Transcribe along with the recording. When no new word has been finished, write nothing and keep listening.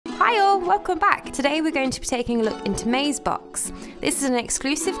Hi all, welcome back. Today we're going to be taking a look into May's box. This is an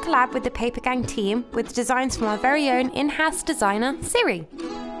exclusive collab with the Papergang team with designs from our very own in-house designer, Siri.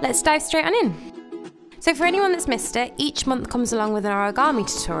 Let's dive straight on in. So for anyone that's missed it, each month comes along with an origami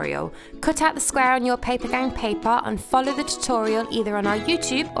tutorial. Cut out the square on your Papergang paper and follow the tutorial either on our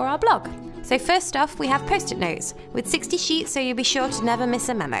YouTube or our blog. So first off, we have post-it notes with 60 sheets so you'll be sure to never miss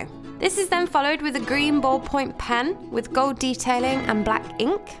a memo. This is then followed with a green ballpoint pen with gold detailing and black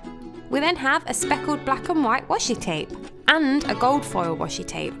ink. We then have a speckled black and white washi tape and a gold foil washi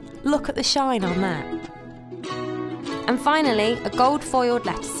tape. Look at the shine on that. And finally, a gold foiled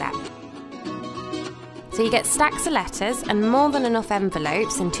letter set. So you get stacks of letters and more than enough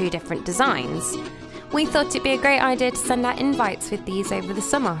envelopes in 2 different designs. We thought it'd be a great idea to send out invites with these over the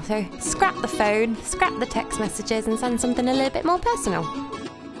summer, so scrap the phone, scrap the text messages and send something a little bit more personal.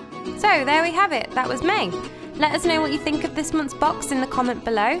 So there we have it, that was May. Let us know what you think of this month's box in the comment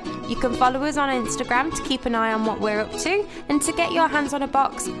below. You can follow us on Instagram to keep an eye on what we're up to, and to get your hands on a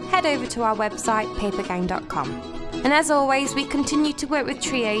box, head over to our website papergang.com. And as always, we continue to work with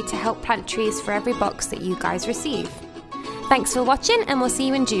Trio to help plant trees for every box that you guys receive. Thanks for watching and we'll see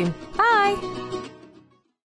you in June. Bye!